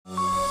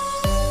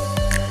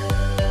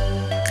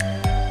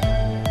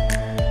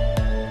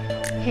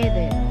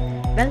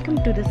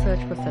Welcome to the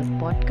Search for Self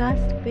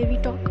podcast, where we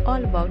talk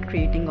all about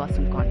creating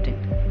awesome content.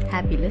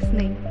 Happy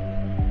listening.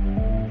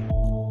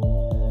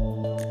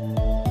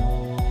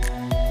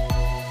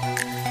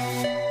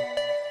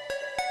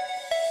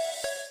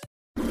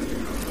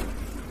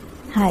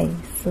 Hi,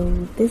 so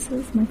this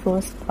is my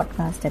first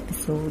podcast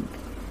episode,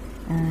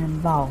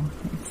 and wow,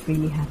 it's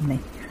really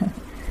happening.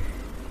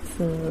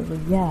 So,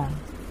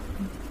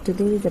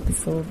 today's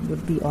episode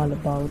would be all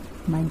about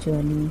my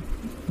journey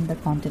in the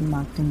content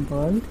marketing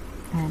world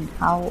and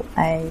how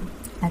I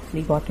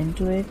actually got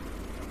into it,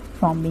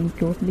 from being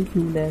totally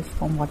clueless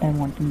from what I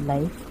want in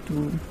life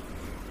to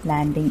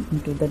landing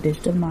into the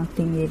digital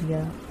marketing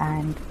area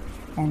and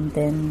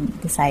then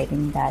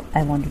deciding that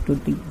I wanted to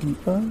dig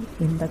deeper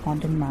in the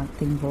content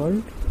marketing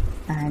world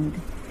and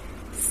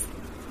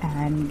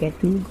get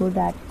really good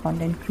at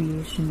content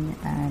creation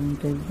and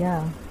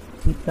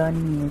keep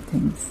learning new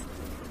things.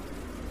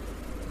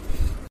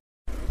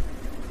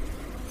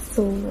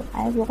 So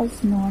I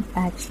was not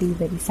actually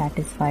very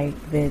satisfied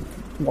with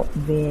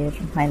where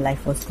my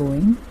life was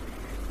going.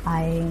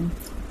 I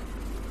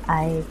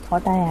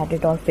thought I had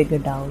it all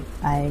figured out.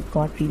 I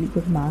got really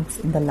good marks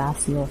in the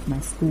last year of my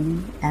school,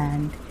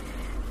 and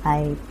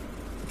I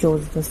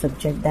chose the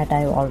subject that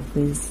I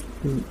always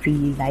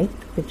really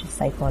liked, which is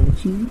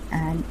psychology.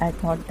 And I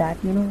thought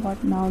that,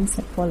 now I'm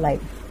set for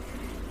life.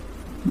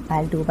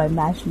 I'll do my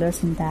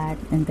bachelor's in that,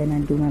 and then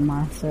I'll do my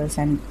master's,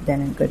 and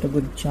then I'll get a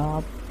good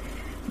job.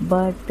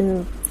 But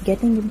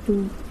getting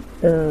into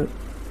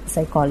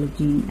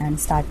psychology and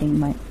starting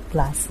my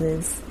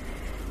classes,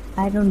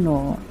 I don't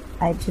know.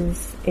 It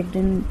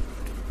didn't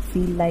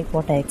feel like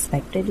what I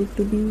expected it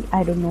to be.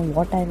 I don't know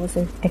what I was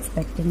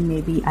expecting.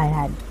 Maybe I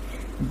had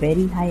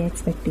very high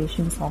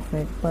expectations of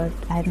it, but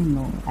I don't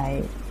know.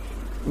 I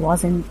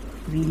wasn't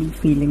really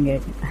feeling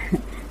it.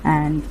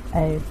 And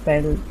I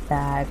felt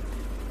that,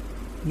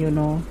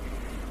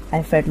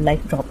 I felt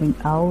like dropping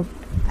out.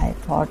 I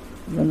thought,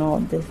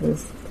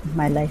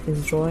 my life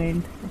is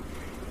ruined.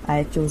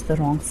 I chose the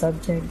wrong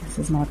subject. This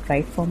is not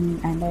right for me.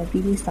 And I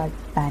really started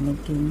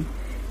panicking.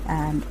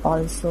 And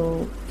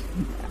also,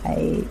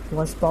 I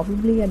was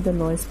probably at the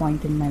lowest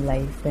point in my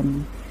life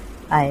when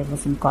I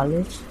was in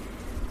college.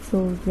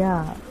 So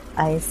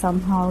I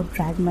somehow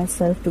dragged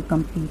myself to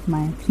complete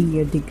my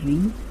 3-year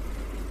degree.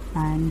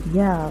 And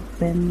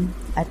when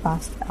I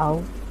passed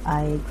out,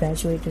 I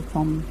graduated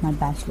from my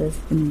bachelor's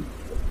in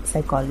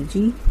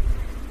psychology.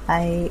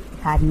 I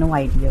had no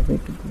idea where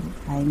to go.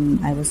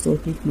 I was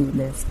totally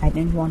clueless. I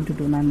didn't want to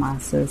do my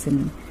master's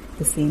in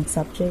the same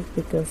subject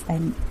because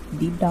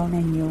deep down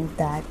I knew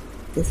that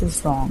this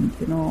is wrong.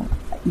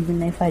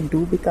 Even if I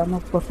do become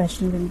a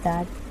professional in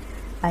that,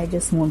 I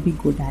just won't be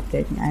good at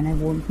it, and I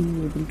won't be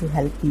able to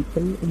help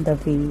people in the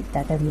way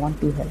that I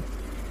want to help.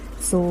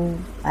 So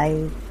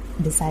I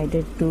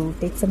decided to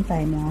take some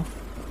time off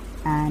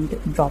and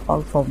drop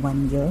out for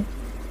 1 year.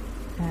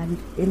 And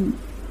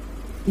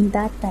in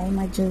that time,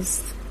 I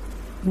just,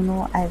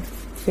 I've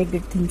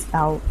figured things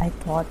out. I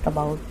thought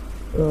about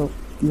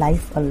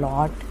life a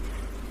lot.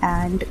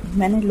 And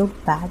when I look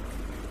back,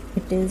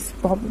 it is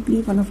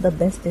probably one of the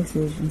best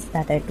decisions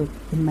that I took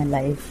in my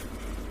life.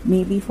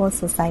 Maybe for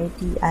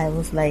society, I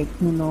was like,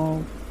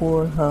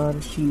 poor her,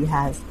 she's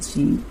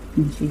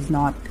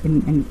not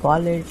in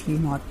college, she's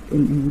not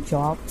in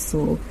job.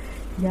 So,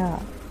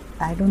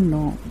 I don't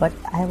know. But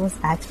I was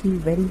actually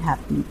very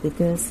happy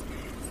because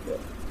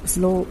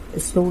slowly,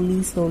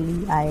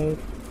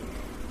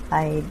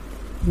 I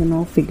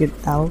figured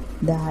out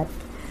that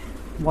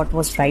what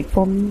was right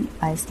for me.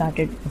 I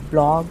started a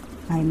blog,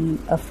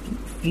 a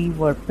free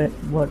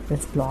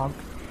WordPress blog,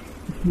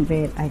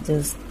 where I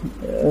just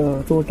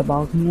wrote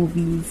about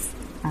movies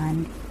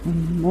and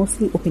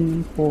mostly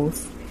opinion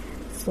posts.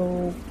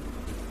 So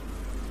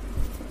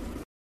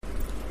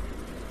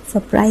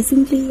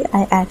surprisingly,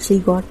 I actually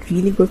got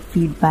really good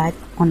feedback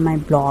on my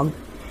blog,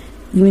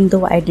 even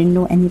though I didn't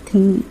know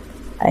anything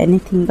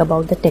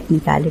about the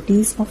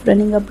technicalities of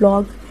running a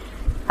blog.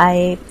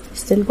 I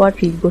still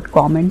got really good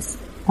comments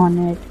on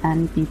it,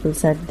 and people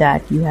said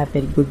that you have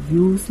very good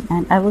views,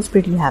 and I was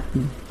pretty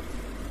happy.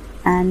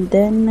 And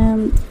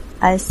then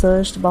I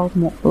searched about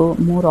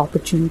more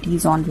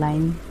opportunities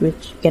online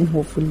which can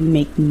hopefully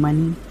make me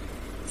money.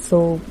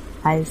 So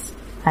I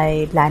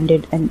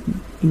landed an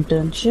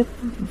internship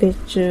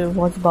which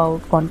was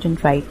about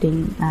content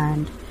writing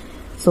and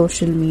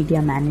social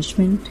media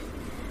management.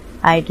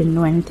 I didn't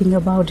know anything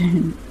about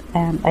it,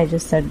 and I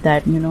just said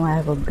that I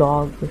have a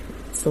blog,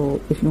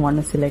 so if you want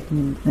to select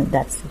me,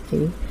 that's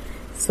okay.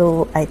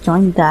 So I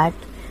joined that,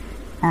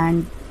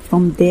 and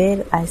from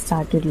there I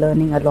started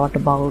learning a lot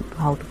about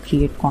how to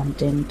create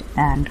content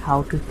and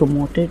how to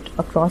promote it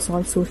across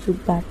all social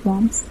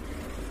platforms.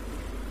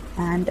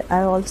 And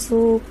I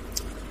also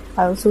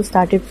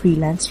started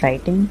freelance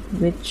writing,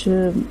 which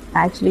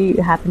actually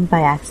happened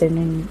by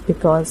accident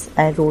because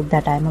I wrote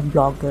that I'm a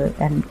blogger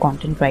and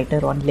content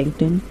writer on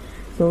LinkedIn.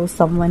 So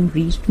someone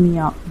reached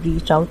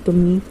out to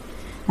me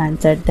and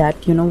said that,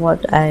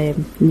 I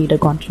need a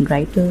content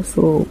writer,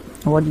 so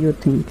what do you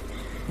think?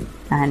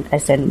 And I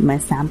sent my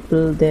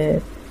sample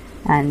there,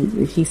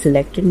 and she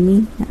selected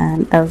me,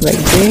 and I was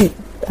like, great,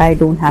 I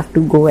don't have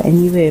to go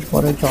anywhere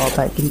for a job.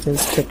 I can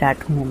just sit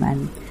at home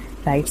and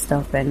write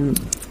stuff and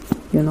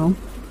you know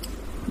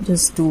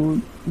just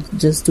do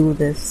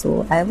this.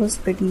 So I was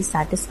pretty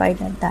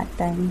satisfied at that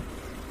time,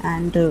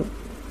 and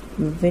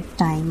with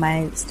time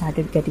I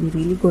started getting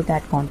really good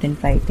at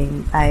content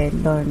writing. I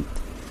learned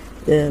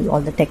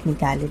all the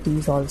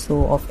technicalities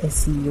also of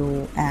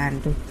SEO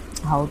and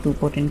how to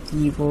put in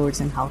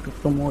keywords and how to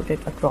promote it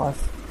across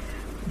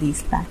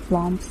these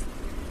platforms.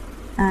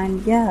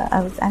 And yeah,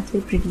 I was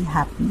actually pretty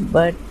happy,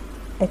 but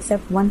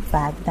except one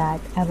fact,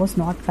 that I was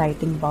not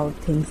writing about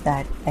things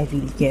that I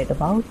really cared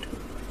about.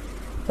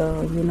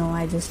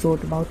 I just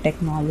wrote about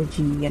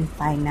technology and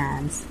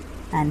finance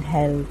and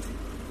health,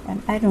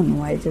 and I don't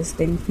know, I just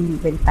didn't feel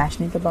very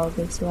passionate about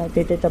it, so I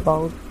did it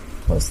about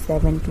for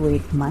 7 to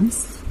 8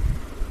 months,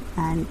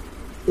 and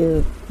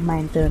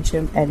my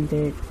internship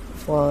ended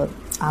for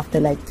after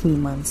like 3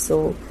 months.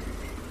 So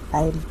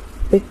I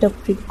picked up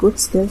pretty good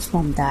skills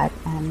from that,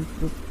 and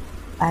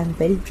I'm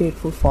very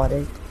grateful for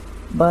it.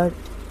 But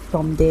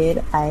from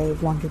there, I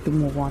wanted to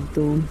move on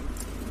to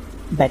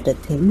better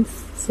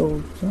things.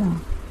 So yeah,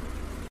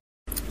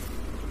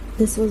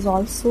 this was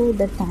also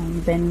the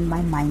time when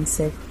my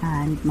mindset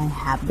and my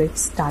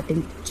habits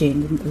started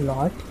changing a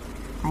lot.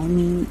 I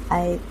mean,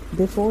 I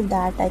before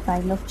that I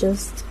kind of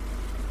just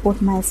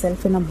put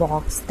myself in a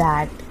box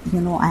that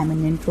I'm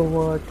an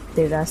introvert.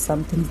 There are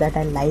some things that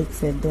I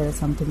like, and there are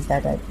some things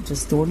that I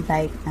just don't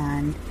like,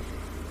 and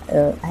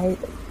I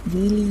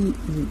really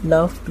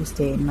love to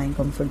stay in my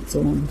comfort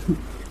zone.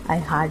 I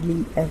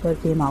hardly ever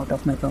came out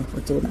of my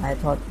comfort zone. I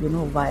thought,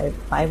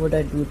 why would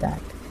I do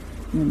that?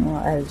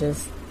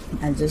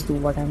 I'll just do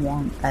what I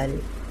want. I'll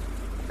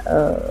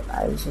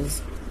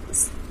just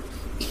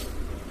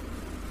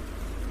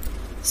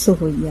so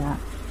yeah.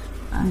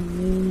 I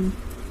mean,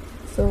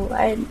 so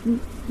I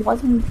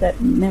wasn't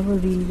never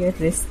really a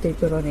risk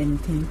taker or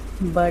anything,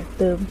 but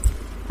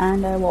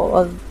and I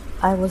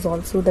was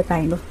also the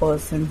kind of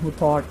person who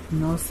thought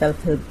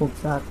self-help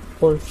books are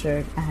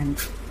bullshit, and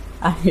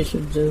I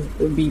should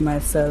just be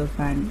myself,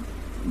 and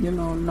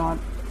not.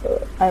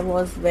 I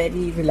was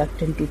very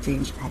reluctant to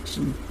change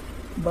actually,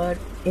 but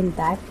in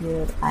that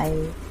year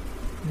I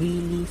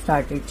really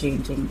started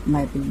changing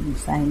my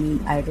beliefs. I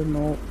mean, I don't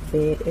know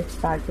where it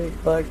started,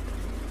 but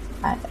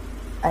I,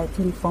 I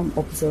think from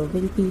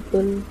observing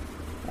people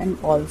and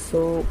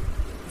also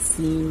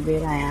seeing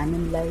where I am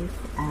in life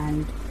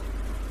and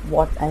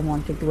what I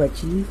wanted to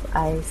achieve,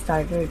 I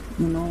started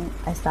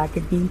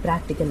being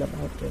practical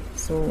about it.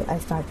 So I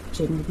started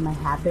changing my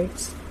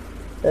habits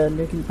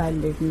little by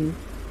little.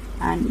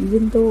 And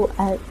even though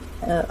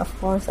of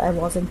course, I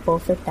wasn't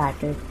perfect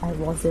at it, I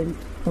wasn't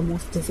the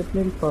most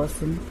disciplined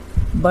person,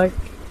 but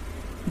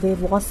there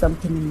was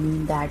something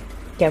in me that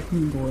kept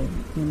me going.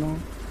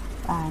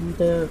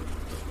 And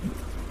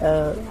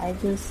I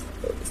just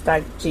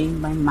started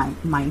changing my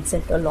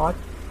mindset a lot,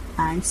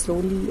 and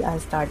slowly I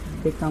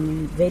started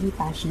becoming very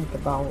passionate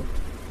about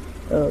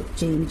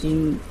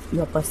changing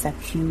your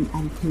perception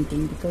and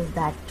thinking, because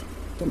that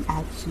can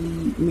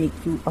actually make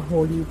you a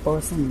whole new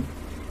person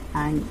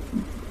and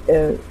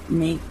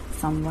make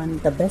someone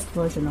the best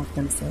version of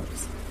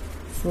themselves.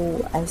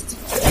 So I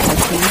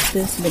changed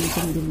this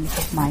limiting belief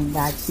of mine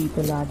that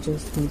people are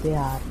just who they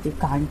are, they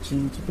can't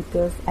change,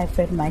 because I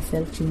felt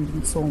myself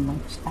changing so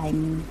much. I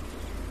mean,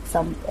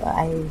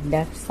 I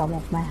left some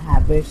of my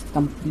habits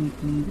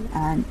completely,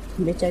 and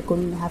which I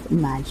couldn't have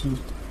imagined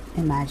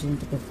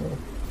before.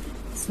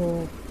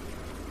 So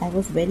I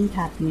was very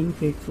happy and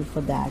grateful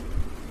for that,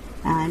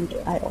 and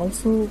that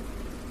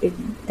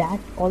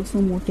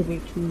also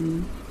motivated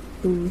me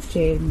to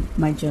share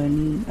my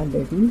journey a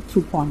little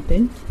through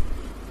content.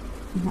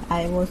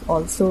 I was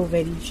also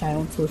very shy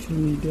on social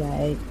media.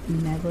 I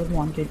never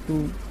wanted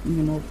to,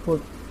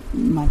 put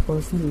my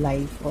personal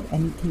life or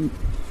anything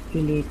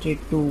related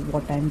to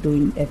what I'm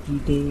doing every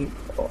day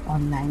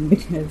online,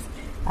 because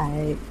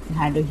I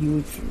had a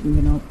huge,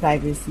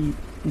 privacy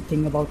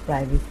thing about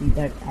privacy,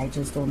 that I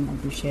just don't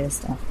want to share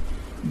stuff.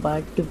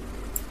 But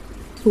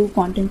through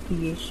content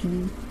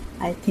creation,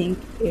 I think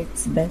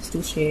it's best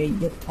to share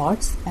your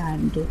thoughts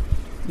and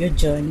your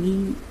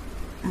journey,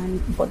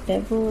 and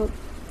whatever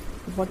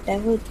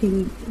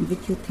thing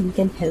which you think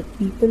can help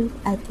people.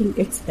 I think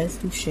it's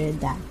best to share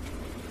that.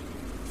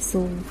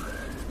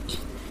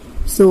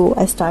 So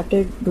I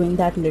started doing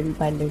that little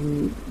by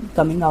little,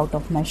 coming out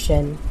of my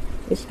shell,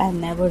 which I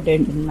never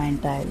did in my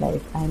entire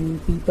life. I mean,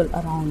 people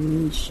around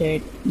me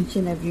shared each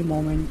and every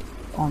moment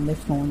on their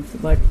phones,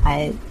 but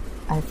I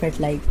felt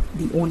like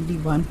the only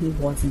one who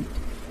wasn't.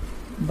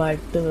 But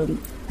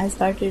I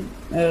started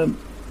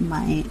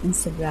my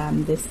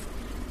Instagram this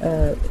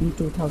in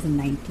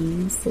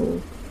 2019,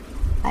 so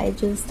I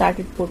just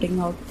started putting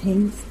out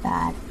things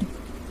that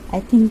I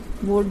think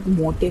would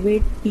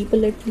motivate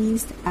people at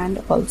least,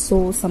 and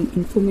also some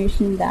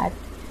information that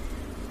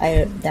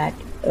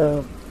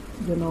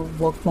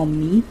work for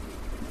me,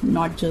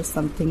 not just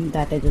something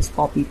that I just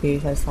copy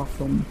paste I saw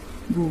from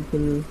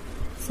Google.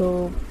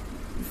 So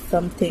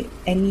something,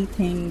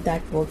 anything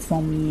that works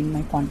for me in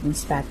my content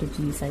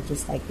strategies, I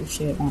just like to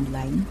share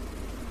online.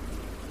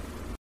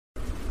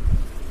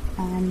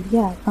 And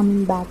yeah,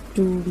 coming back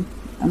to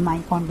my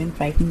content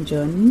writing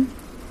journey,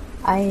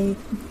 I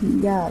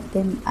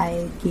then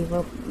I gave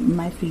up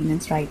my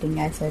freelance writing.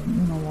 I said, you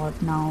know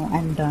what, now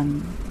I'm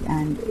done.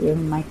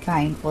 And my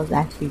client was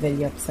actually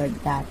very upset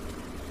that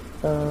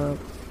uh,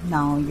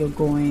 now you're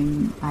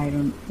going. I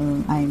don't.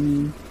 I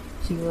mean,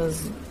 she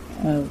was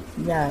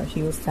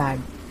she was sad.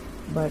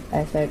 But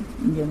I said,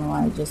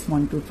 I just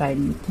want to try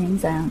new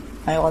things, and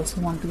I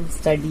also want to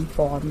study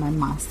for my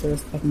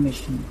master's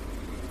admission.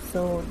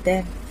 So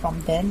then,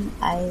 from then,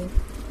 uh,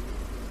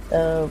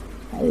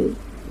 I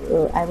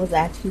I was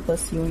actually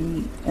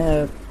pursuing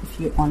a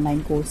few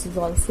online courses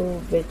also,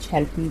 which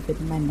helped me with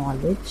my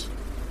knowledge,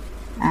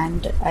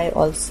 and I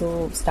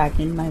also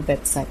started my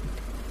website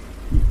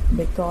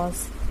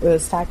because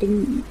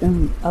starting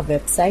a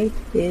website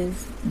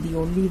is the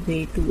only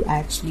way to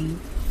actually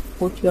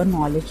put your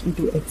knowledge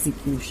into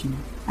execution.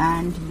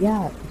 And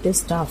yeah, it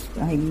is tough.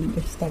 I mean,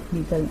 it's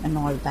technical and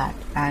all that.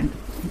 And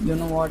you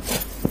know what?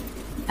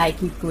 I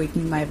keep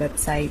tweaking my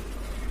website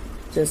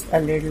just a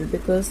little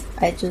because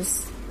I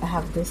just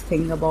have this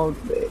thing about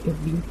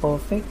it being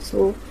perfect.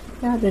 So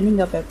yeah, running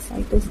a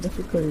website is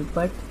difficult,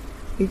 but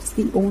it's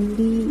the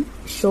only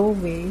sure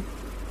way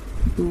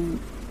to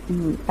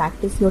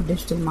practice your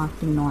digital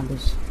marketing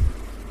knowledge.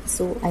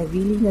 So I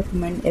really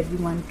recommend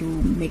everyone to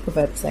make a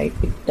website.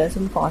 It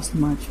doesn't cost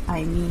much.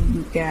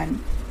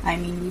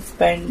 You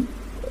spend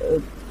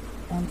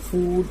on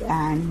food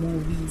and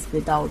movies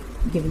without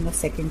giving a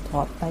second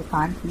thought. Why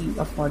can't we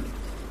afford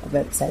a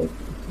website?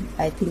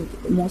 I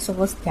think most of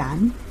us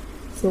can.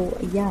 So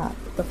yeah,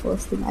 the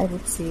first thing I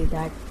would say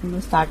that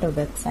start a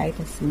website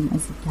as soon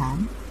as you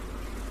can.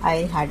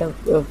 I had a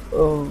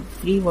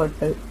free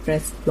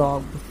WordPress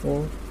blog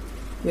before,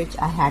 which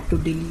I had to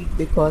delete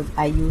because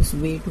I used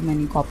way too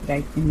many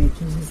copyright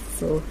images.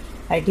 So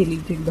I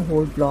deleted the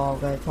whole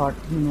blog. I thought,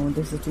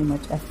 this is too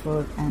much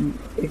effort and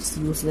it's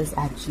useless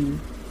actually.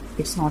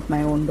 It's not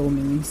my own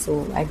domain.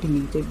 So I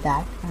deleted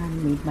that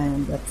and made my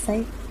own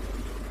website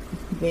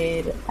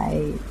where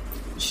I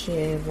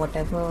share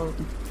whatever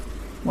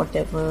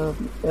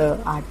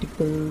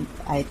article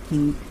I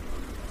think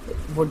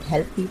would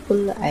help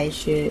people. I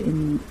share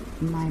in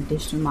my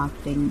digital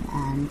marketing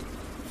and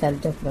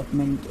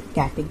self-development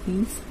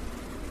categories.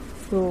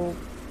 So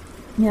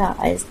yeah,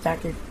 I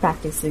started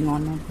practicing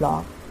on my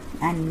blog,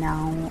 and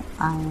now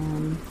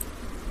I'm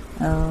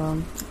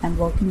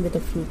working with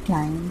a few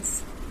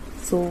clients.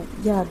 So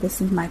yeah,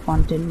 this is my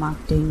content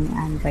marketing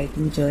and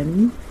writing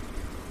journey,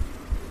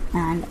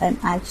 and I'm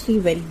actually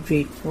very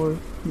grateful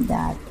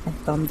that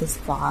I've come this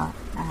far.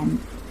 And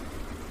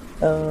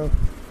uh,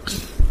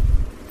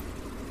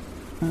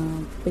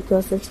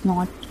 because it's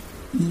not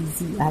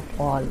easy at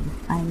all.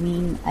 I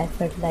mean, I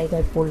felt like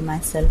I pulled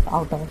myself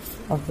out of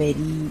uh,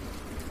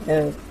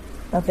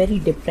 a very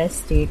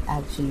depressed state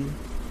actually,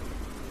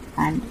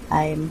 and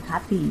I'm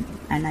happy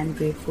and I'm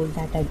grateful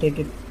that I did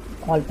it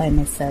all by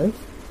myself.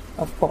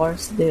 Of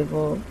course, there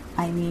were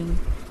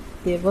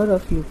a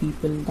few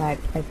people that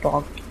I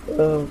talked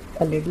a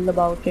little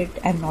about it.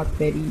 I'm not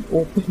very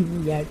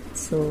open yet,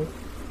 so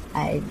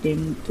I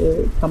didn't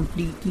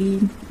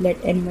completely let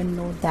anyone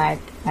know that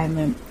I'm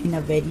in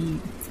a very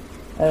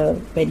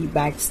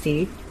bad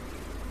state.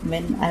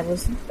 When I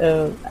was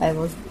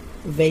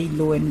very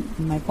low in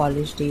my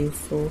college days.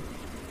 So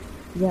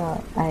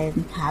yeah, I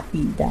am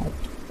happy that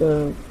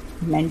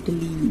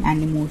mentally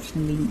and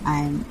emotionally I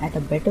am at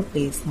a better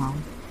place now.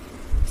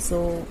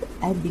 So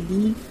I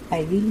really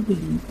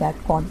believe that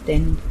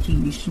content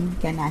creation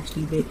can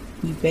actually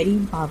be very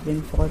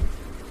empowering for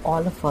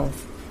all of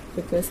us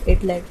because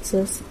it lets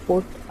us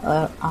put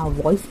our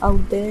voice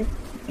out there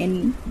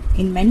in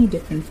many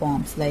different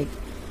forms. Like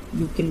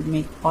you can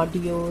make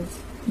audios,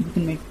 you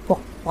can make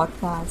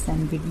podcasts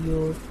and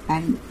videos,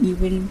 and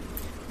even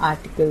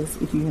articles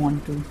if you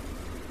want to.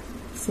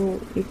 So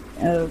it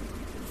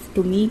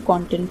to me,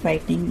 content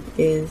marketing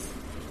is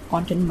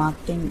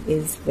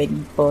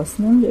very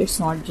personal. It's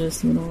not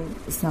just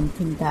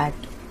something that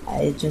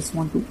I just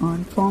want to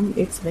earn from.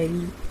 It's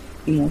very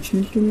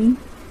emotional to me.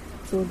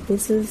 So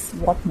this is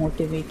what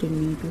motivated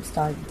me to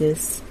start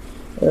this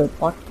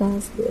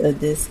podcast,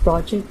 this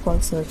project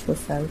called Search for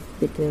Self,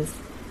 because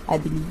I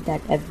believe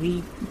that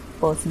every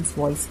person's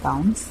voice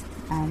counts,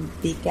 and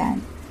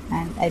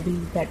I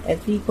believe that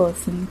every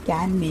person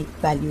can make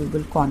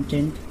valuable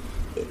content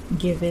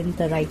given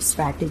the right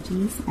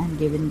strategies and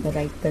given the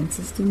right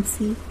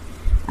consistency,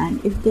 and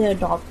if they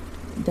adopt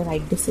the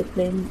right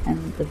discipline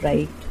and the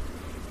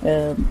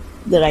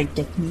right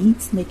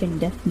techniques, they can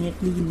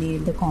definitely nail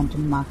the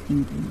content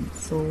marketing game.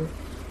 So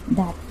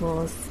that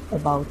was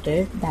about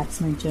it.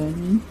 That's my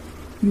journey.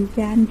 You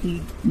can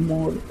read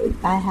more.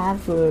 I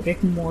have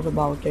written more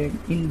about it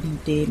in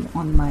detail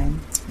on my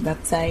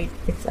website.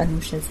 It's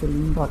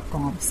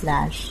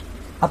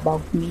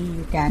anushasaloon.com/about me.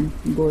 You can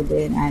go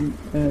there and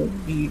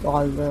read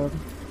all the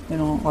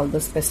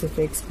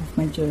specifics of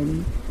my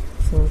journey.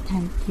 So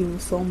thank you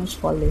so much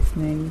for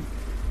listening.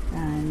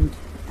 and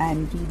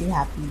I'm really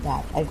happy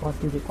that I got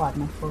to record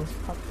my first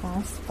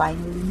podcast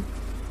finally.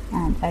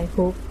 And I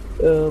hope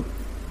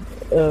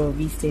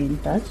we stay in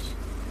touch.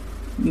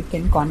 You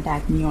can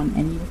contact me on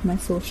any of my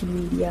social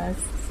medias.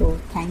 So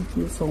thank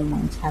you so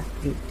much. Have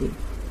a great day.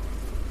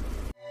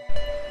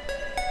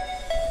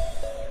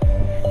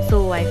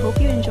 So I hope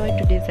you enjoyed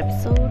today's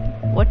episode.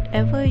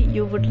 Whatever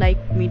you would like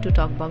me to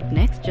talk about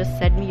next, just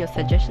send me your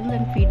suggestions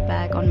and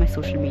feedback on my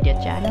social media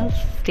channels.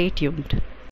 Stay tuned.